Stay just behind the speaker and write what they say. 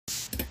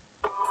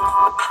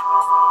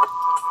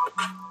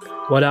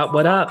What up?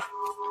 What up?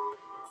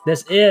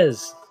 This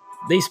is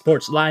The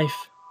Sports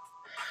Life.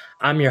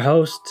 I'm your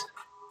host,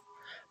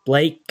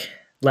 Blake.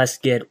 Let's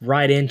get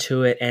right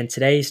into it. And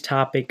today's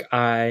topic,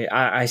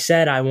 I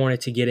said I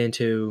wanted to get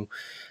into.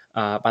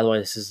 By the way,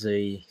 this is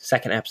the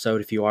second episode.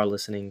 If you are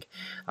listening,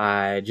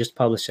 I just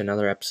published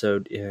another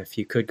episode. If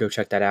you could go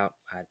check that out,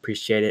 I'd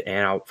appreciate it.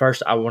 And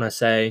first, I want to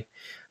say,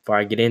 before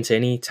I get into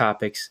any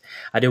topics,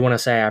 I do want to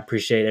say I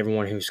appreciate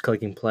everyone who's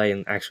clicking play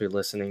and actually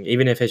listening.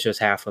 Even if it's just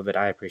half of it,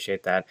 I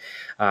appreciate that.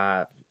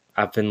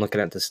 I've been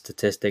looking at the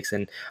statistics,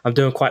 and I'm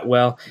doing quite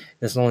well.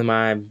 This is only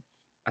my,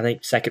 I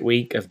think, second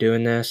week of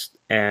doing this,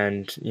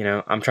 and,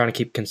 I'm trying to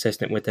keep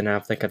consistent with it, and I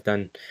think I've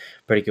done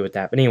pretty good with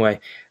that. But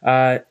anyway,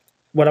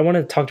 what I want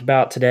to talk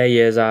about today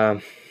is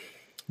the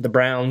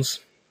Browns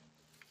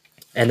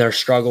and their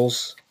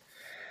struggles.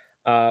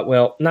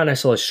 Well, not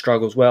necessarily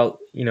struggles. Well,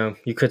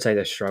 you could say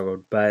they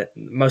struggled, but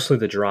mostly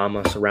the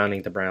drama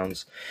surrounding the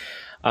Browns.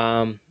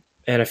 And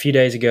a few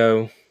days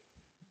ago,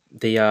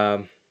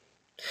 the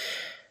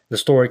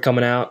story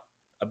coming out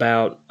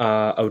about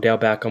Odell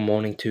Beckham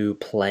wanting to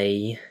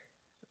play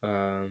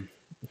for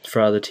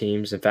other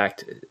teams. In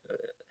fact,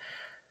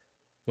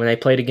 when they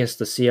played against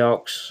the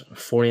Seahawks,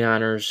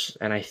 49ers,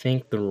 and I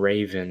think the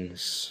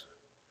Ravens,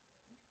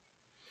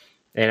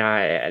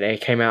 and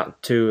it came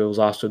out too, it was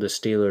also the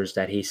Steelers,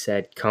 that he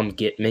said, "Come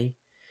get me."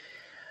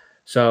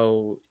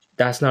 So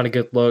that's not a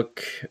good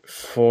look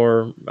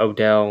for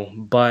Odell,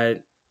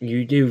 but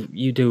you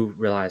do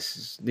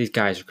realize these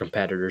guys are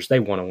competitors. They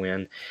want to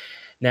win.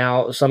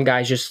 Now, some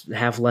guys just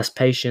have less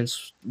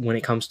patience when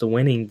it comes to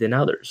winning than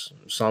others.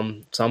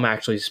 Some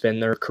actually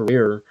spend their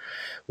career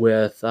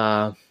with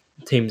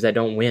teams that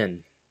don't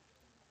win.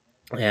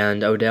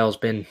 And Odell's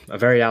been a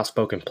very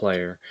outspoken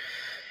player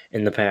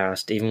in the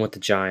past, even with the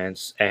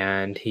Giants,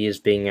 and he is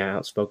being an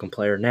outspoken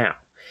player now.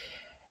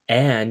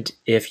 And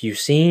if you've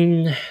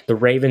seen the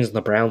Ravens and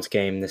the Browns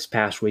game this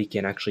past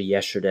weekend, actually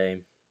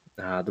yesterday,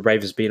 the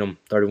Ravens beat them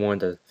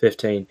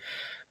 31-15,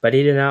 but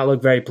he did not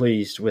look very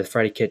pleased with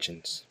Freddie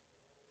Kitchens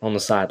on the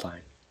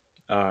sideline.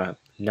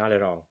 Not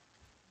at all.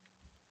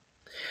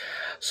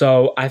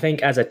 So I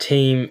think as a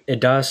team, it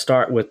does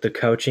start with the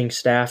coaching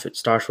staff. It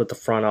starts with the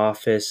front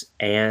office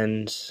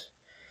and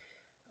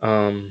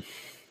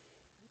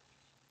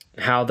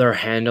how they're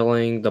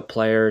handling the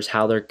players,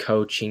 how they're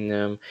coaching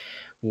them,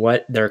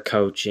 what they're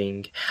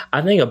coaching.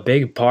 I think a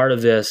big part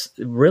of this,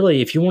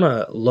 really, if you want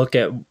to look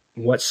at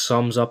what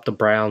sums up the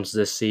Browns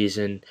this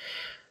season,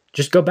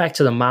 just go back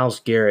to the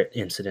Myles Garrett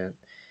incident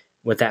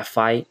with that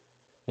fight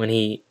when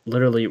he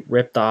literally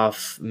ripped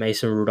off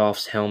Mason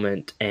Rudolph's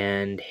helmet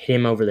and hit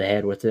him over the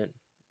head with it.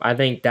 I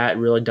think that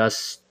really does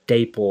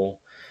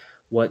staple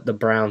what the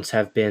Browns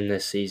have been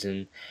this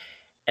season.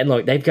 And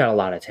look, they've got a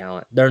lot of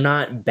talent. They're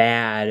not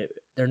bad.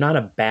 They're not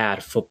a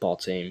bad football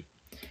team.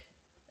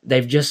 They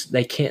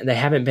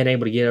haven't been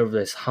able to get over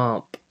this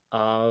hump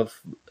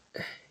of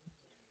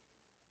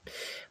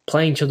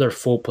playing to their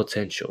full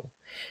potential.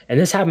 And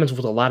this happens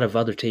with a lot of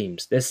other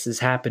teams. This has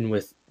happened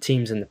with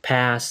teams in the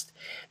past.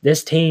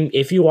 This team,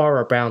 if you are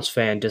a Browns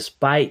fan,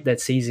 despite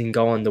that season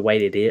going the way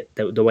it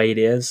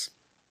is,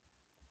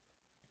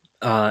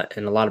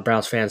 and a lot of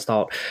Browns fans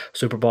thought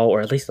Super Bowl or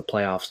at least the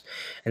playoffs,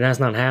 and that's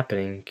not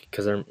happening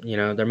because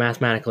they're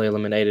mathematically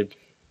eliminated.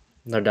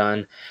 They're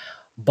done.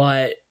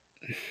 But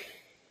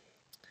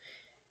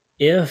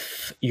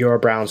if you're a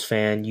Browns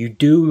fan, you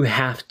do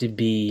have to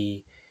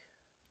be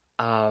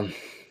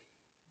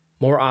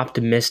more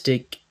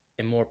optimistic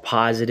and more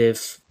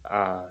positive,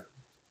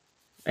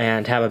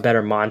 and have a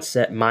better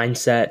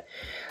mindset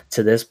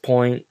to this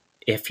point.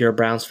 If you're a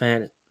Browns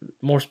fan,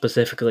 more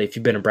specifically, if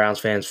you've been a Browns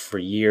fan for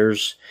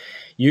years,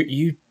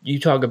 you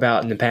talk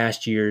about in the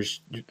past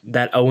years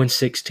that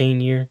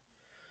 0-16 year,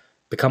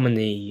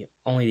 becoming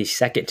only the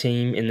second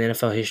team in the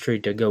NFL history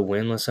to go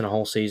winless in a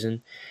whole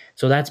season.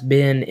 So that's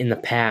been in the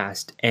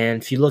past.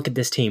 And if you look at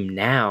this team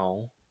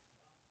now,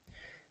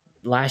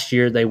 last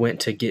year they went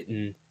to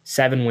getting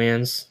 7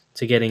 wins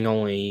to getting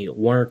only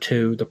 1 or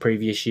 2 the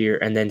previous year.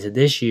 And then to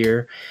this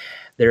year,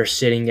 they're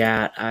sitting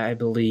at, I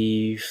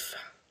believe,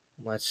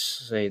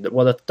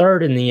 the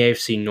third in the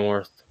AFC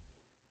North.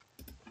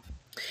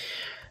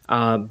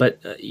 But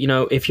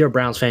if you're a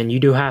Browns fan, you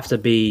do have to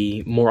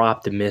be more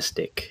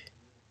optimistic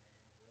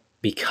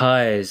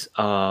because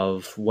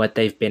of what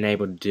they've been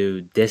able to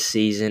do this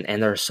season,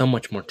 and they're so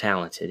much more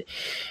talented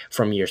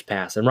from years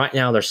past. And right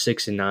now they're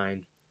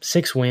 6-9,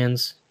 6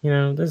 wins.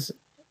 This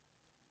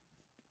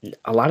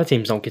a lot of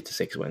teams don't get to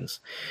 6 wins,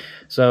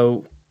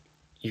 so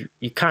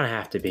you kind of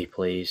have to be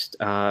pleased.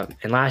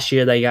 And last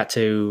year they got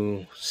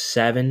to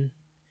 7.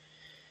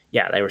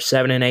 Yeah, they were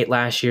 7-8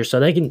 last year, so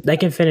they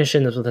can finish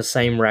in with the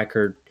same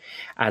record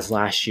as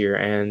last year.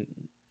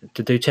 And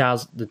the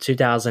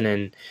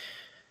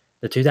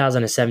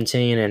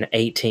 2017 and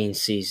 18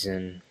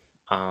 season,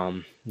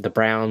 the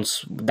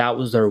Browns, that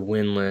was their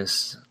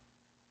winless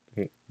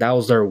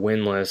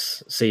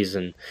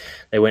season.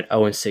 They went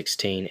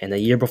 0-16, and the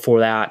year before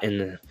that, in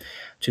the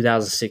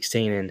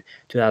 2016 and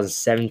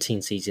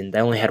 2017 season, they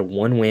only had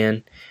 1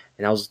 win,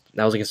 and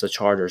that was against the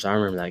Chargers. I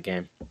remember that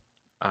game.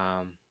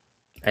 And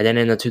then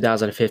in the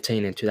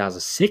 2015 and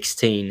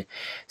 2016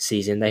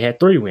 season, they had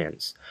 3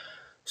 wins.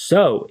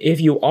 So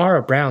if you are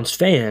a Browns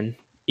fan,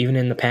 even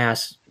in the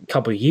past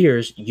couple of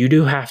years, you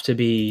do have to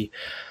be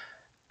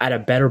at a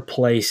better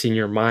place in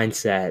your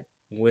mindset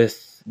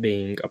with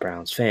being a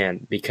Browns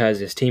fan because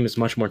this team is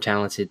much more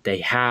talented. They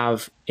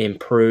have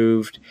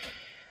improved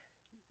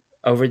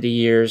over the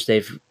years.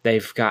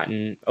 They've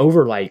gotten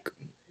over, like,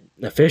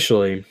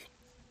 officially.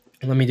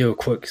 Let me do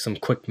some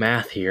quick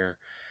math here.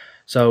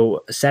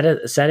 So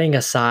setting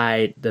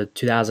aside the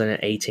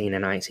 2018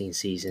 and 19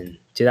 season,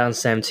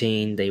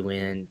 2017 they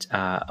went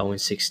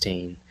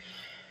 0-16,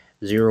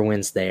 0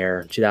 wins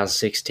there.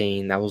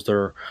 2016 that was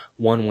their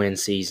 1-win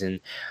season.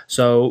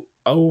 So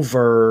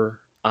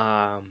over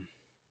a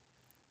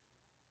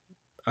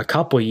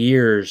couple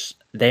years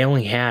they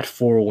only had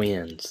 4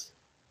 wins.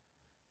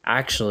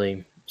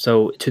 Actually,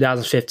 so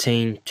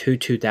 2015 to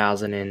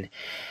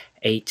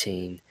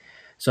 2018.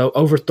 So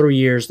over 3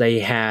 years, they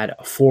had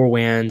 4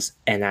 wins,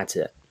 and that's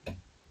it.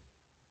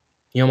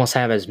 You almost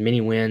have as many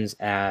wins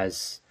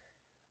as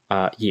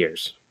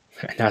years.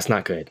 That's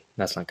not good.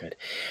 That's not good.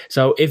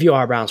 So if you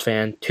are a Browns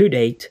fan, to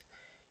date,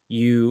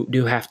 you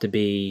do have to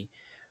be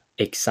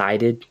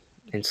excited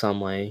in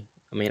some way.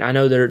 I mean, I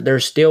know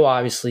there's still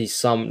obviously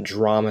some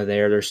drama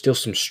there. There's still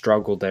some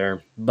struggle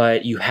there,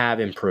 but you have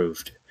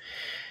improved.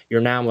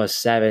 You're now with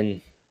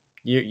 7.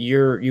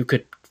 You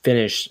could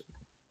finish,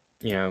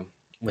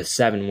 with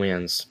 7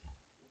 wins.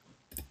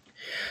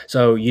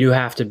 So you do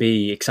have to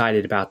be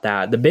excited about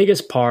that. The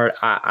biggest part,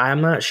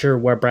 I'm not sure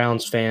where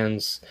Browns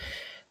fans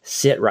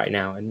sit right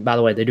now. And by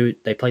the way,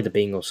 they play the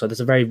Bengals, so that's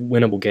a very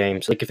winnable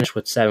game. So they can finish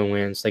with 7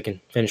 wins. They can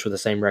finish with the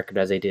same record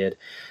as they did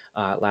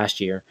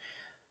last year.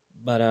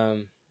 But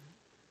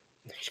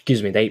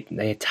excuse me,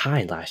 they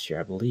tied last year,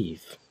 I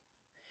believe.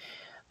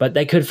 But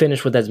they could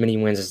finish with as many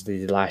wins as they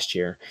did last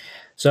year.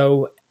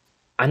 So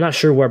I'm not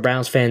sure where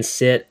Browns fans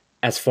sit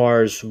as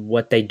far as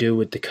what they do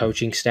with the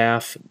coaching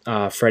staff.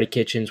 Freddie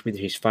Kitchens, whether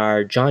he's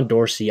fired. John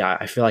Dorsey,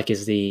 I feel like,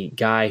 is the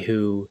guy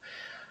who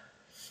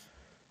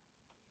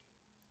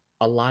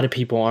a lot of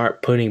people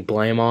aren't putting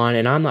blame on,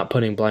 and I'm not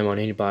putting blame on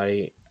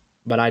anybody,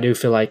 but I do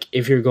feel like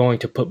if you're going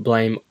to put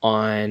blame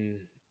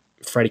on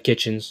Freddie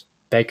Kitchens,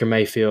 Baker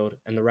Mayfield,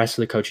 and the rest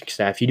of the coaching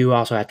staff, you do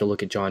also have to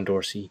look at John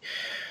Dorsey,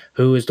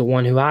 who is the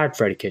one who hired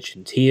Freddie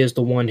Kitchens. He is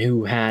the one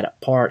who had a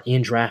part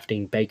in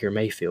drafting Baker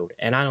Mayfield.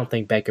 And I don't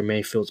think Baker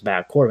Mayfield's a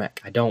bad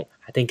quarterback. I don't.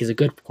 I think he's a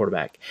good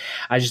quarterback.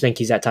 I just think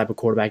he's that type of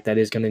quarterback that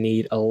is going to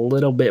need a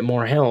little bit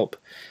more help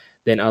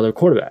than other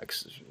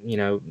quarterbacks.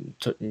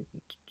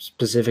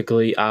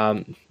 Specifically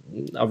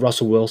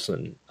Russell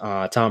Wilson,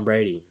 Tom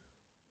Brady,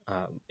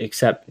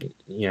 except,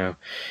 in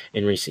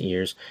recent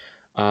years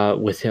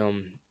with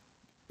him,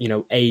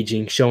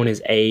 aging, showing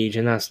his age,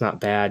 and that's not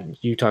bad.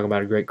 You talk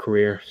about a great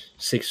career,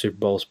 6 Super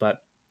Bowls,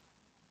 but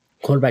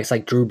quarterbacks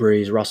like Drew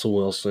Brees, Russell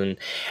Wilson,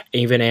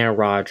 even Aaron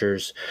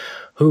Rodgers,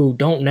 who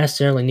don't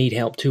necessarily need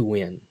help to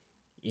win.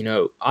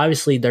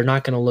 Obviously they're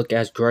not going to look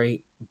as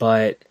great,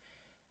 but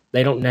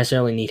they don't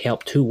necessarily need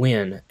help to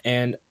win.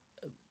 And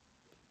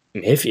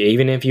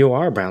even if you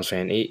are a Browns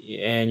fan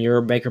and you're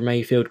a Baker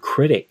Mayfield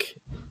critic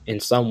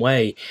in some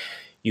way,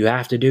 you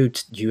have to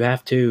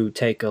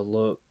take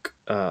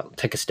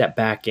a step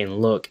back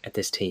and look at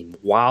this team.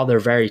 While they're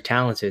very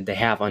talented, they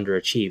have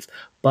underachieved.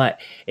 But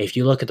if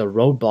you look at the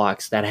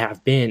roadblocks that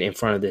have been in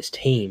front of this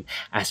team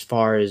as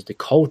far as the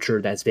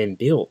culture that's been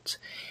built,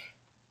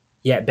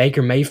 yet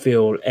Baker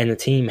Mayfield and the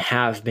team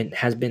has been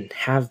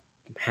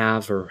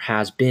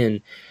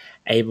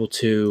able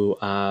to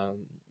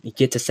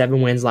get to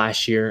 7 wins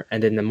last year,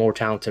 and then the more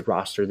talented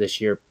roster this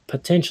year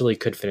potentially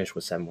could finish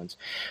with 7 wins.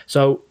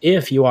 So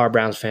if you are a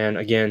Browns fan,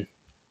 again,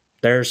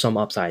 there's some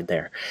upside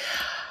there.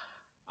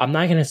 I'm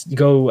not going to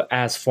go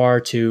as far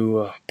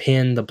to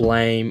pin the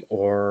blame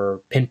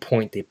or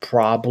pinpoint the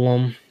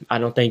problem. I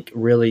don't think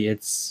really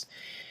it's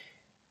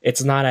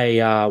not a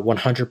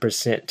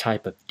 100%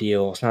 type of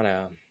deal. It's not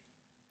a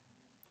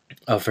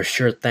for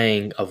sure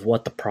thing of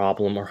what the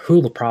problem or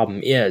who the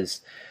problem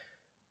is.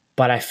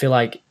 But I feel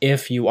like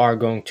if you are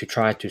going to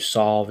try to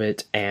solve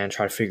it and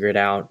try to figure it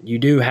out, you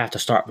do have to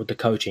start with the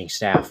coaching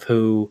staff,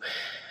 who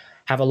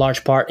have a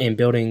large part in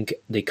building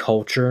the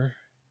culture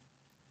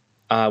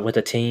with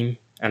a team.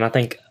 And I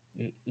think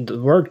the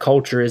word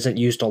culture isn't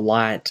used a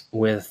lot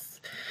with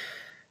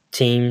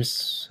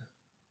teams,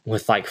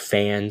 with like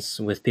fans,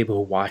 with people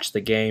who watch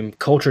the game.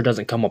 Culture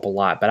doesn't come up a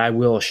lot, but I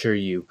will assure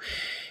you,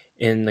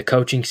 in the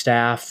coaching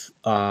staff,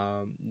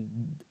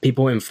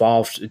 people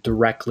involved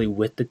directly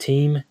with the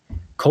team,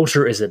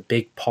 culture is a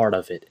big part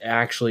of it.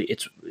 Actually,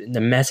 it's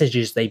the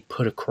messages they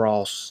put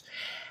across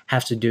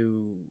have to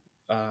do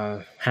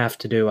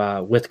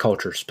with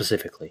culture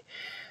specifically.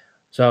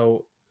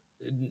 So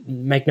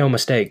make no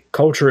mistake,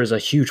 culture is a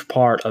huge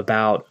part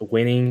about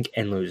winning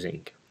and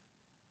losing.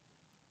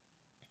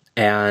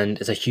 And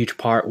it's a huge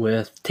part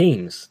with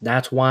teams.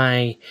 That's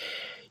why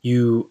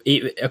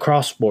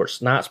across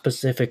sports, not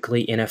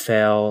specifically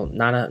NFL,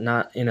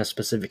 not in a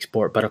specific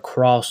sport, but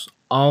across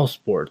all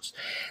sports,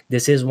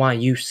 this is why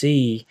you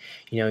see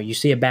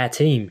a bad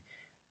team.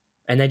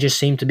 and they just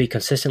seem to be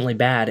consistently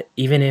bad,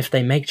 even if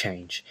they make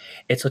change.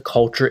 It's a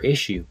culture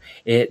issue.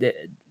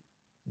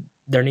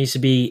 There needs to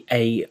be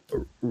a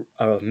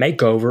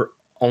makeover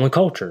on the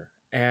culture.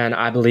 And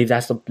I believe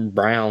that's the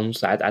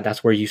Browns.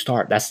 That's where you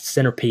start. That's the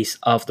centerpiece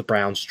of the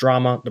Browns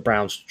drama, the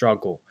Browns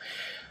struggle.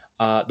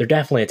 They're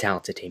definitely a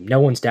talented team. No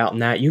one's doubting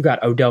that. You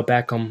got Odell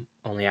Beckham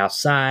on the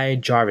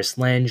outside, Jarvis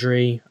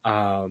Landry,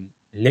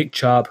 Nick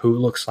Chubb, who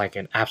looks like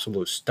an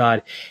absolute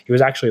stud. He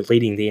was actually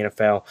leading the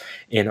NFL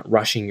in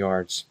rushing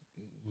yards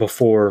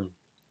before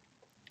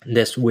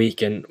this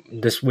week, and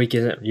this week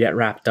isn't yet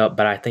wrapped up,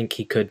 but I think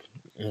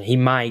he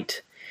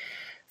might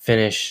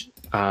finish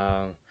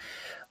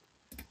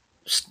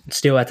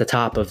still at the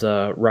top of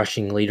the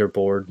rushing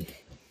leaderboard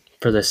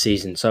for this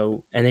season.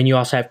 So, and then you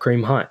also have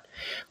Kareem Hunt.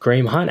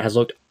 Kareem Hunt has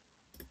looked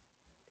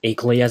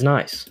equally as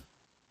nice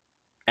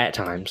at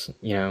times,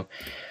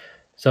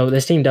 So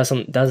this team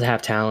does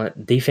have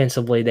talent.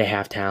 Defensively, they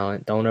have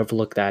talent. Don't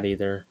overlook that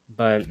either.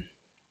 But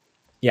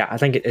yeah, I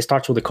think it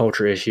starts with a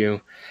culture issue.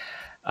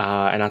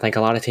 And I think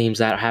a lot of teams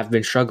that have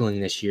been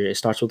struggling this year, it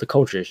starts with the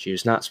culture issue.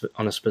 It's not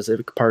on a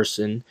specific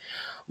person.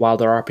 While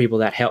there are people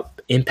that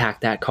help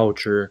impact that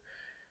culture,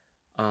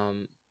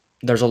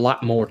 there's a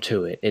lot more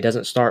to it. It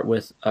doesn't start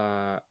with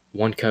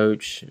one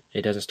coach.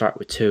 It doesn't start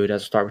with two. It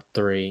doesn't start with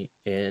three.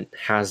 It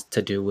has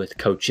to do with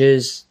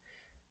coaches,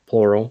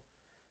 plural,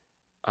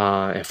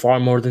 and far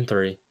more than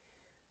three,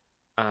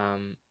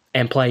 and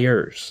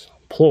players,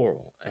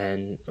 plural,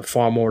 and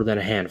far more than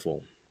a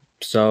handful.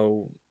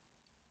 So,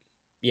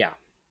 yeah.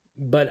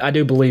 But I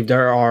do believe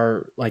there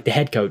are, like the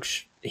head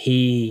coach,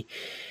 the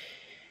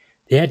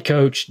head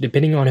coach,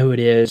 depending on who it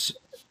is,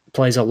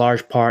 plays a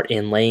large part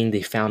in laying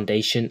the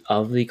foundation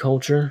of the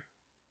culture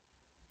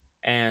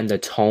and the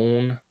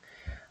tone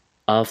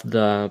of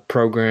the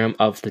program,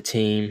 of the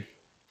team,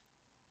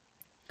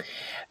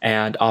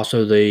 and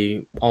also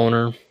the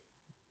owner,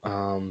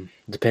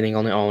 depending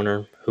on the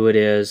owner, who it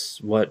is,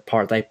 what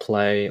part they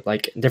play.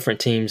 Like different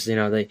teams,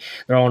 their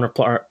owner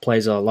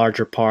plays a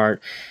larger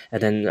part,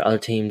 and then the other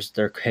teams,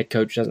 their head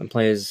coach doesn't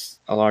play as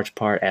a large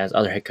part as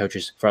other head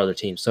coaches for other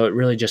teams. So it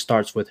really just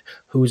starts with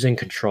who's in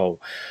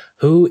control,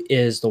 who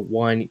is the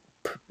one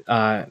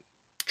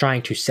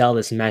trying to sell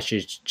this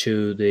message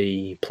to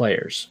the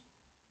players.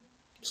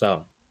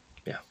 So,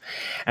 yeah,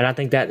 and I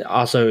think that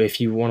also,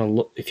 if you want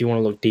to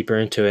look deeper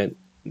into it,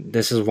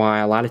 this is why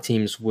a lot of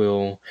teams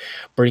will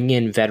bring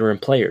in veteran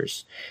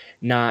players,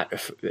 not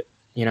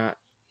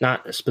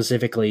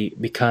specifically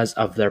because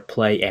of their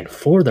play and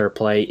for their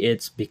play.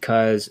 It's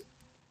because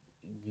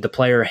the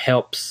player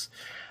helps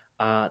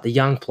the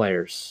young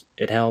players.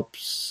 It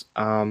helps.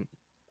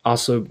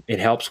 Also, it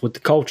helps with the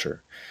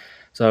culture.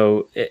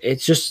 So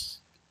it's just,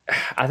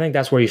 I think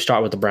that's where you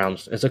start with the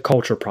Browns. It's a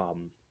culture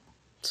problem.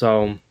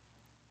 So,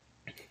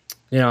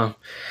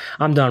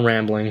 I'm done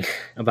rambling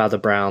about the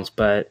Browns,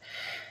 but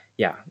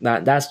yeah,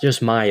 that's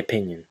just my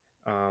opinion.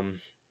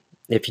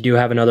 If you do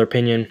have another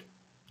opinion,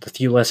 the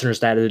few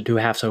listeners that I do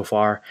have so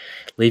far,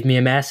 leave me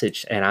a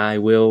message, and I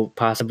will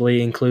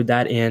possibly include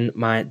that in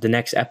the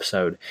next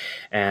episode,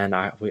 and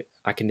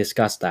I can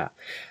discuss that.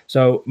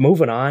 So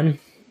moving on,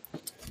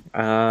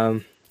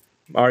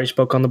 already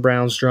spoke on the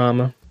Browns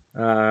drama.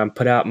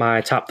 Put out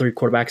my top 3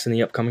 quarterbacks in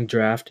the upcoming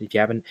draft. If you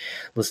haven't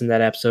listened to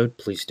that episode,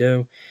 please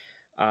do.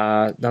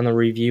 Done the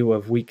review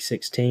of Week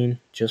 16.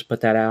 Just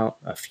put that out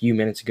a few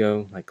minutes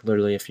ago, like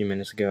literally a few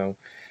minutes ago.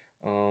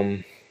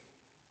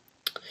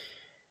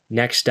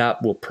 Next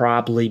up will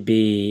probably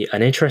be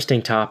an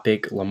interesting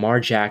topic,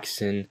 Lamar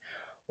Jackson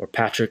or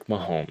Patrick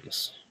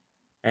Mahomes.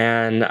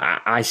 And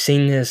I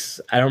seen this,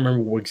 I don't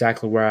remember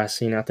exactly where I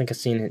seen it. I think I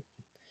seen it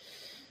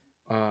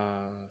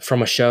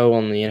from a show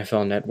on the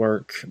NFL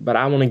Network, but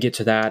I want to get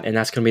to that, and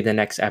that's going to be the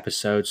next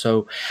episode.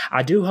 So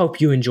I do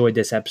hope you enjoyed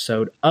this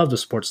episode of The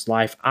Sports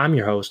Life. I'm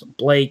your host,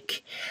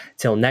 Blake.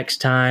 Till next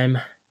time,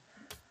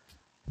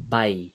 bye.